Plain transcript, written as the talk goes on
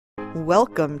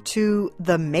Welcome to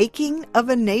The Making of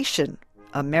a Nation,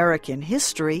 American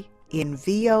History in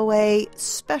VOA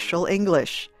Special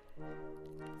English.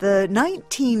 The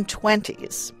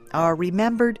 1920s are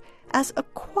remembered as a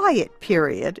quiet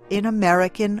period in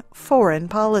American foreign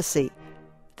policy.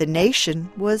 The nation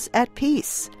was at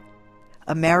peace.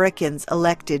 Americans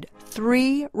elected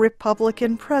 3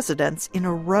 Republican presidents in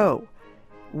a row: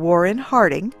 Warren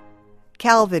Harding,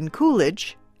 Calvin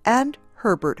Coolidge, and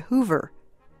Herbert Hoover.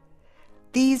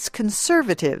 These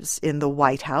conservatives in the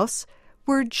White House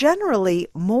were generally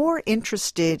more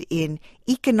interested in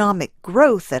economic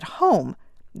growth at home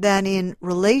than in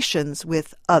relations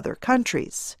with other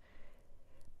countries.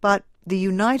 But the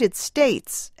United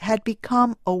States had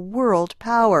become a world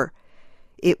power.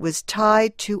 It was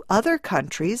tied to other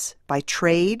countries by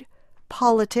trade,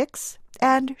 politics,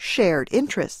 and shared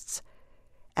interests.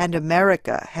 And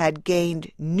America had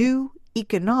gained new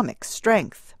economic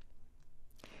strength.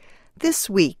 This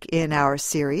week in our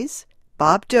series,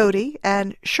 Bob Doty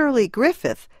and Shirley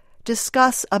Griffith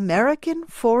discuss American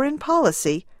foreign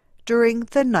policy during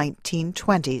the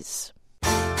 1920s.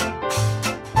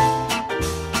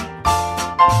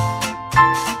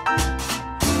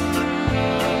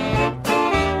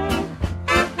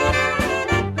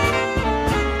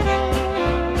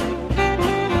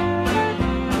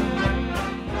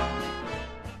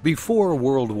 Before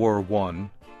World War I,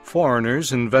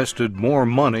 foreigners invested more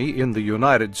money in the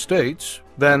United States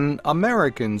than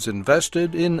Americans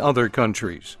invested in other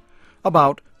countries,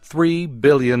 about $3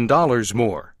 billion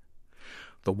more.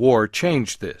 The war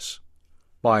changed this.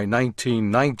 By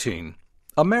 1919,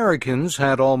 Americans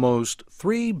had almost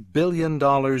 $3 billion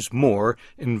more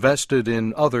invested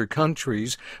in other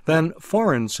countries than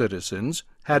foreign citizens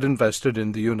had invested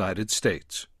in the United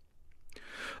States.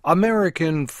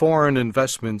 American foreign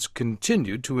investments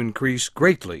continued to increase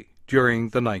greatly during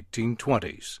the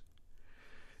 1920s.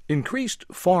 Increased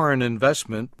foreign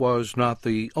investment was not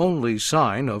the only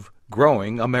sign of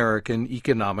growing American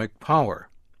economic power.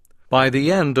 By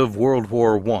the end of World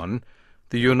War I,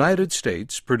 the United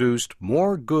States produced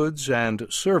more goods and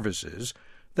services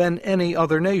than any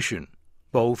other nation,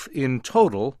 both in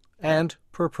total and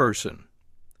per person.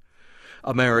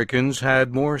 Americans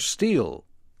had more steel,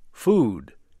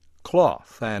 food,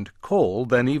 cloth, and coal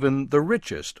than even the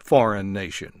richest foreign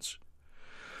nations.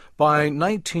 By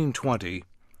 1920,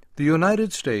 the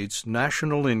United States'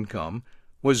 national income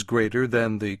was greater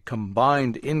than the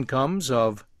combined incomes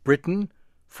of Britain,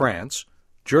 France,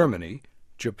 Germany,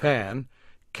 Japan,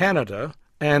 Canada,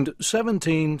 and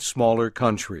 17 smaller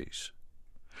countries.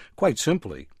 Quite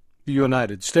simply, the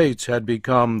United States had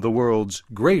become the world's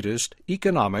greatest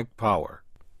economic power.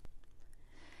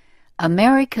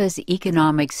 America's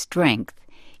economic strength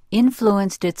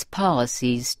influenced its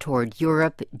policies toward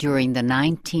Europe during the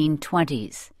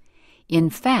 1920s.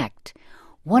 In fact,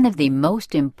 one of the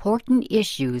most important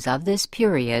issues of this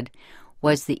period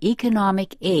was the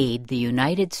economic aid the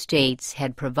United States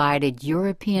had provided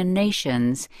European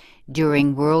nations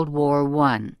during World War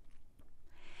I.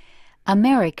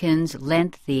 Americans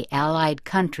lent the Allied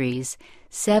countries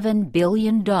 $7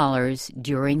 billion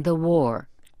during the war.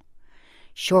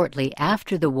 Shortly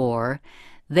after the war,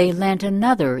 they lent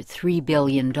another $3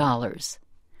 billion.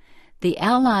 The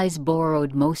Allies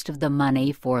borrowed most of the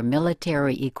money for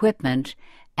military equipment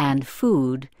and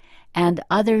food and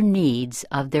other needs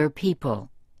of their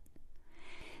people.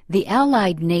 The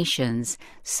Allied nations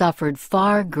suffered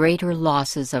far greater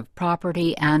losses of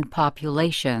property and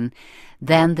population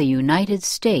than the United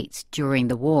States during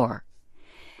the war.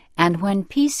 And when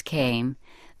peace came,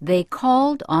 they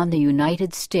called on the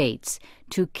United States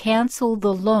to cancel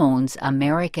the loans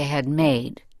America had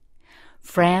made.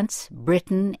 France,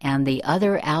 Britain, and the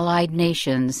other Allied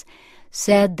nations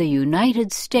said the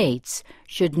United States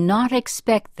should not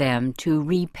expect them to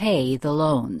repay the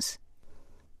loans.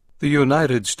 The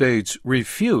United States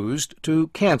refused to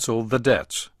cancel the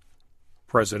debts.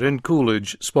 President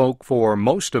Coolidge spoke for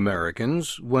most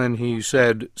Americans when he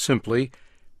said simply,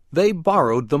 "They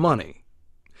borrowed the money."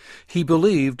 He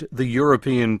believed the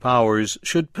European powers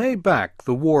should pay back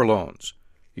the war loans,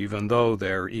 even though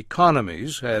their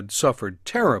economies had suffered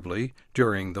terribly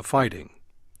during the fighting.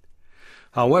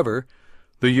 However,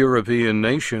 the European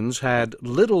nations had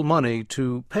little money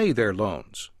to pay their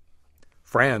loans.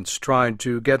 France tried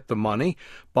to get the money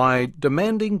by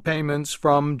demanding payments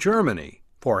from Germany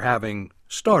for having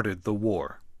started the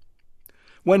war.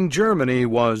 When Germany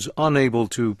was unable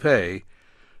to pay,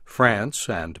 France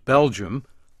and Belgium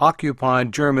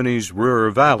occupied Germany's Ruhr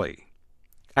Valley.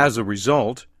 As a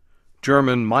result,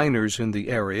 German miners in the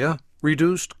area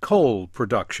reduced coal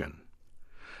production.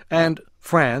 And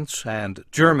France and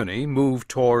Germany moved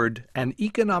toward an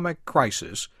economic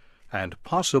crisis and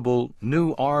possible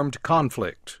new armed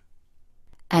conflict.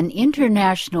 An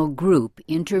international group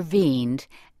intervened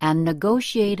and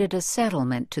negotiated a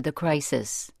settlement to the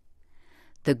crisis.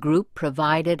 The group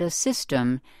provided a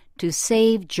system to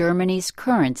save Germany's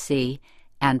currency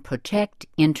and protect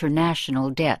international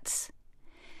debts.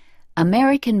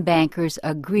 American bankers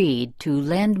agreed to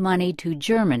lend money to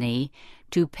Germany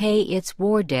to pay its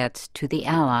war debts to the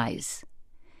Allies,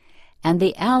 and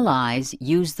the Allies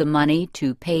used the money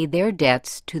to pay their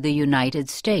debts to the United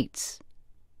States.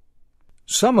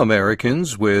 Some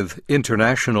Americans with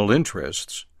international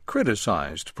interests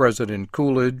criticized President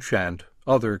Coolidge and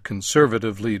other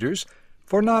conservative leaders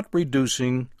for not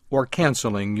reducing or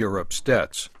canceling Europe's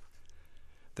debts.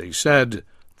 They said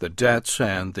the debts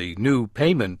and the new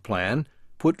payment plan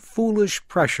put foolish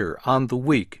pressure on the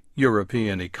weak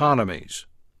European economies.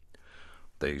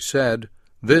 They said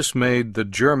this made the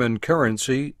German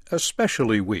currency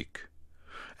especially weak,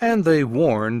 and they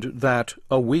warned that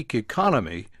a weak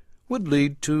economy would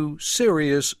lead to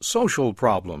serious social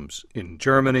problems in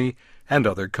Germany and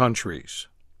other countries.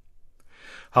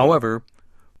 However,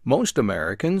 most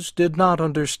Americans did not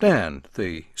understand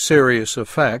the serious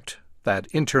effect that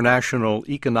international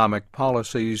economic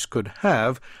policies could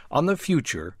have on the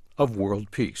future of world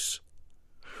peace.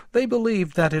 They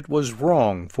believed that it was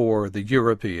wrong for the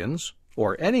Europeans,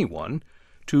 or anyone,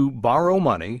 to borrow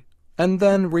money and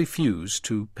then refuse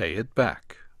to pay it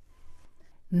back.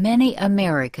 Many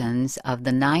Americans of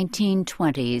the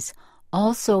 1920s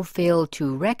also failed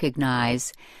to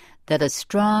recognize that a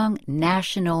strong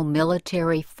national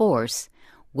military force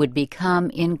would become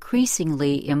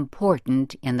increasingly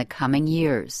important in the coming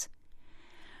years.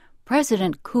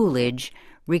 President Coolidge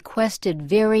requested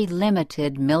very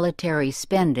limited military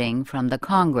spending from the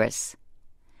Congress,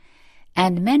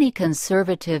 and many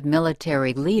conservative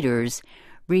military leaders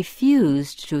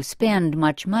refused to spend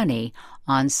much money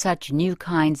on such new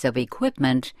kinds of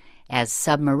equipment as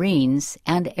submarines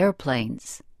and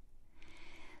airplanes.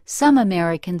 Some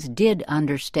Americans did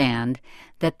understand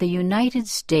that the United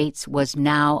States was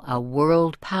now a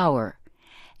world power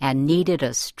and needed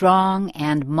a strong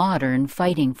and modern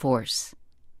fighting force.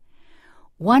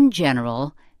 One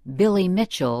general, Billy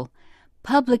Mitchell,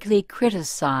 publicly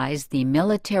criticized the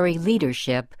military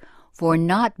leadership for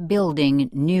not building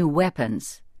new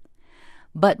weapons.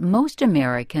 But most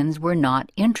Americans were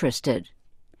not interested.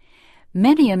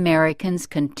 Many Americans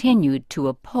continued to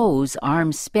oppose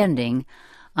arms spending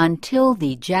until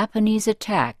the Japanese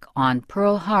attack on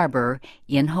Pearl Harbor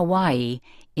in Hawaii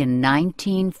in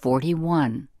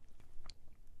 1941.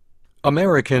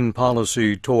 American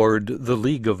policy toward the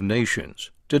League of Nations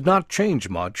did not change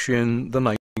much in the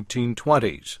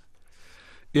 1920s.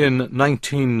 In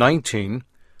 1919,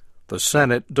 the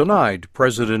Senate denied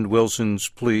President Wilson's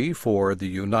plea for the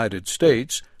United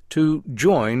States to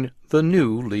join the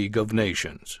new League of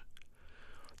Nations.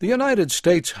 The United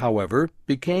States, however,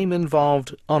 became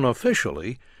involved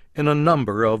unofficially in a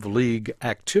number of League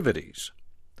activities,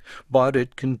 but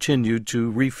it continued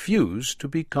to refuse to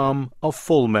become a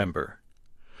full member.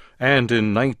 And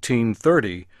in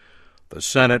 1930, the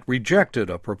Senate rejected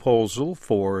a proposal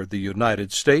for the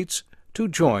United States to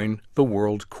join the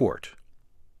World Court.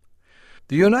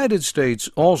 The United States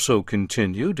also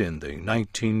continued in the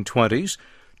 1920s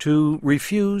to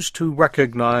refuse to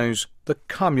recognize the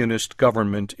communist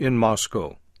government in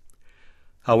Moscow.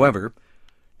 However,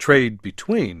 trade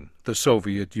between the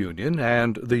Soviet Union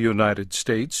and the United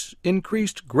States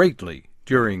increased greatly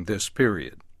during this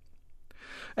period.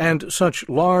 And such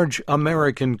large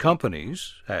American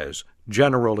companies as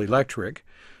General Electric,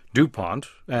 DuPont,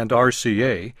 and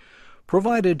RCA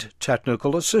provided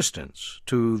technical assistance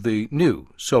to the new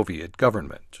Soviet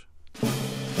government.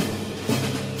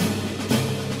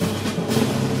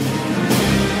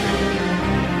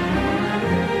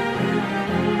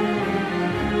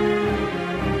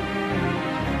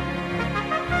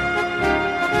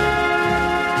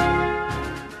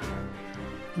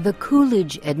 The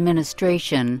Coolidge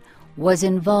administration was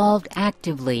involved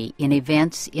actively in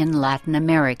events in Latin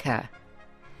America.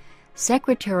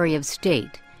 Secretary of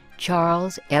State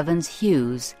Charles Evans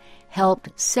Hughes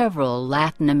helped several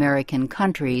Latin American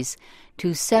countries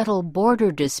to settle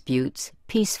border disputes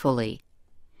peacefully.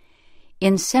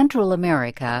 In Central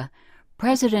America,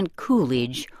 President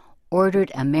Coolidge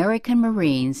ordered American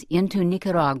Marines into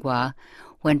Nicaragua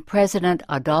when President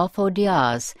Adolfo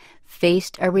Diaz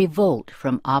faced a revolt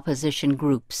from opposition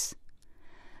groups.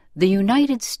 The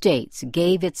United States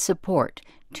gave its support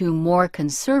to more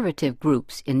conservative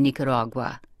groups in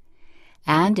Nicaragua,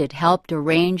 and it helped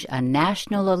arrange a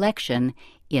national election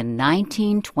in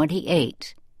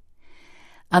 1928.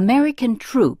 American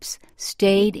troops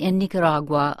stayed in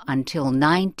Nicaragua until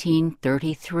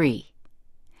 1933.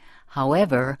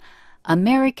 However,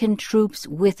 American troops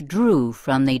withdrew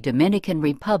from the Dominican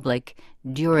Republic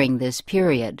during this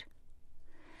period,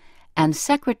 and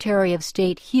Secretary of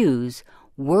State Hughes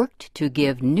worked to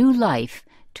give new life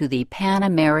to the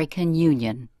Pan-American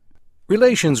Union.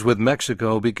 Relations with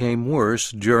Mexico became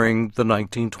worse during the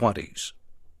 1920s.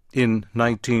 In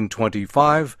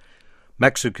 1925,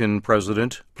 Mexican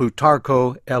President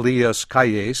Plutarco Elias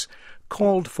Calles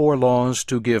called for laws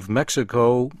to give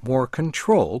Mexico more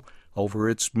control over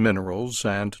its minerals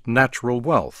and natural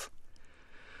wealth.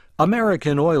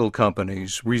 American oil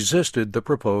companies resisted the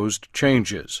proposed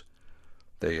changes.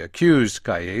 They accused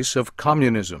Calles of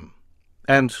communism,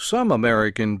 and some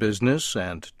American business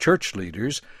and church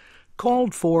leaders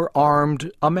called for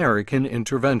armed American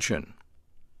intervention.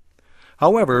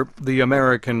 However, the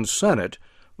American Senate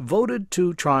voted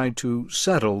to try to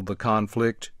settle the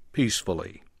conflict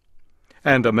peacefully,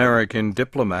 and American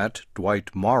diplomat Dwight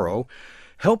Morrow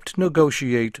helped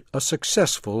negotiate a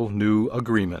successful new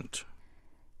agreement.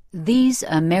 These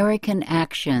American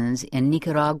actions in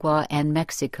Nicaragua and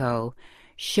Mexico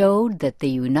showed that the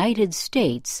United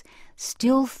States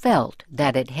still felt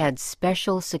that it had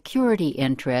special security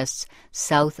interests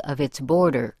south of its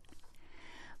border.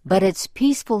 But its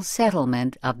peaceful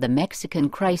settlement of the Mexican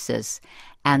crisis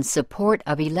and support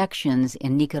of elections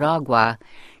in Nicaragua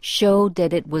showed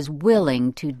that it was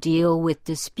willing to deal with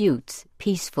disputes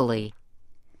peacefully.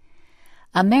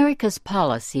 America's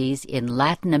policies in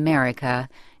Latin America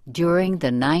during the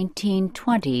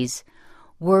 1920s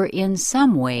were in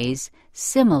some ways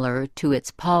similar to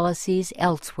its policies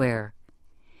elsewhere.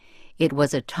 It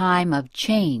was a time of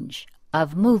change,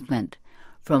 of movement,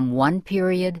 from one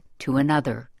period to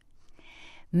another.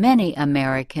 Many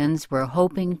Americans were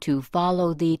hoping to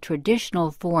follow the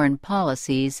traditional foreign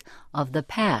policies of the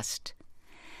past.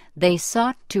 They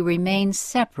sought to remain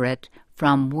separate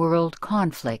from world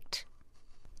conflict.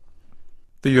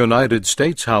 The United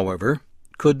States, however,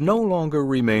 could no longer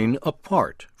remain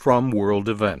apart from world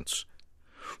events.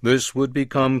 This would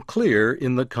become clear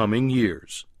in the coming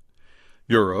years.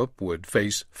 Europe would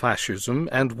face fascism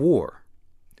and war.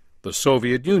 The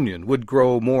Soviet Union would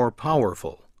grow more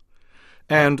powerful,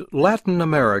 and Latin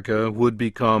America would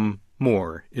become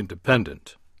more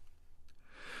independent.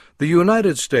 The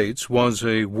United States was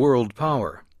a world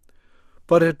power,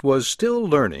 but it was still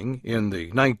learning in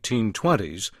the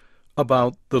 1920s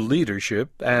about the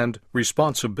leadership and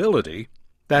responsibility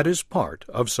that is part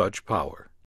of such power.